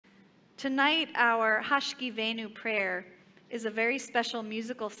Tonight, our Hashkiveinu prayer is a very special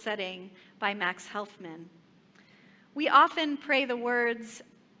musical setting by Max Helfman. We often pray the words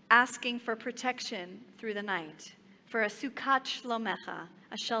asking for protection through the night, for a sukat shlomecha,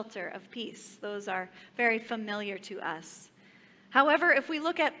 a shelter of peace. Those are very familiar to us. However, if we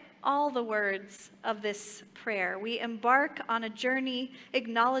look at all the words of this prayer, we embark on a journey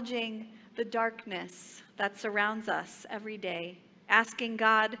acknowledging the darkness that surrounds us every day, asking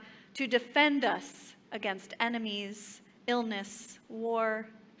God to defend us against enemies, illness, war,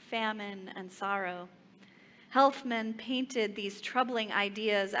 famine, and sorrow. Helfman painted these troubling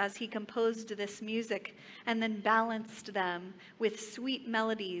ideas as he composed this music and then balanced them with sweet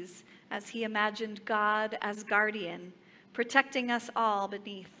melodies as he imagined God as guardian, protecting us all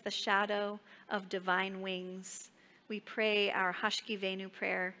beneath the shadow of divine wings. We pray our Hashkiveinu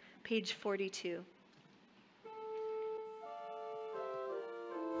prayer, page 42.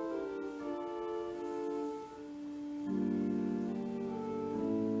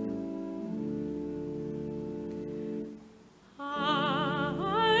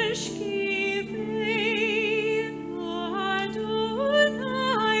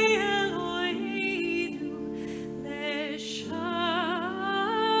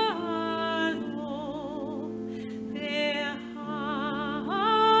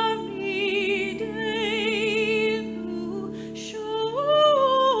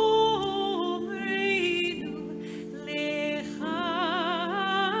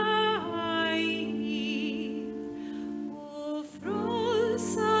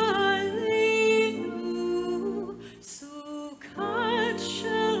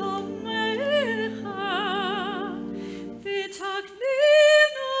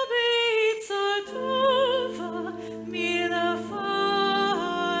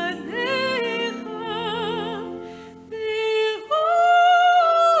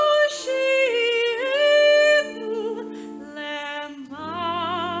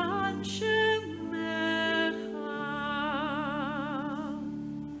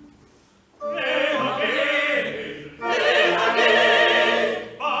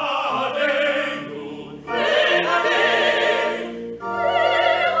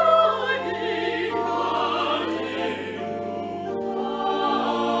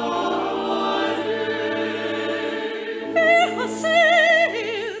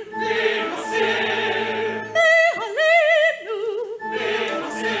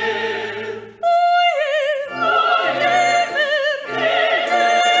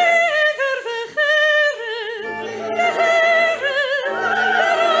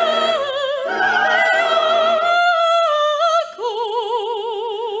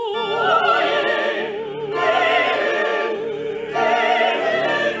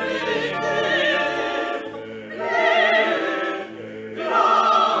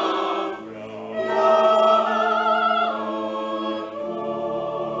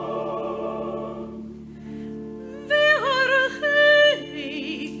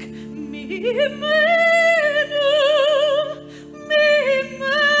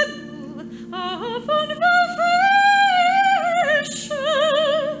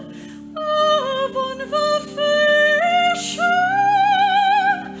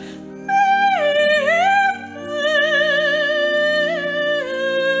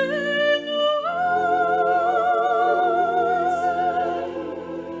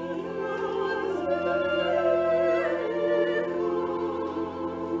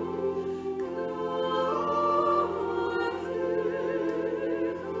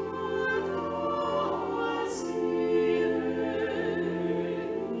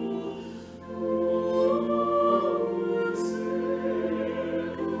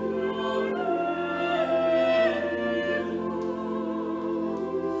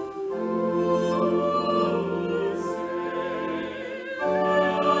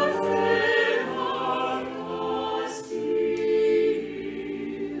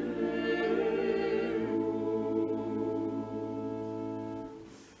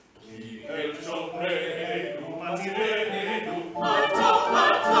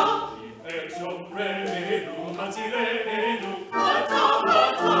 Helfman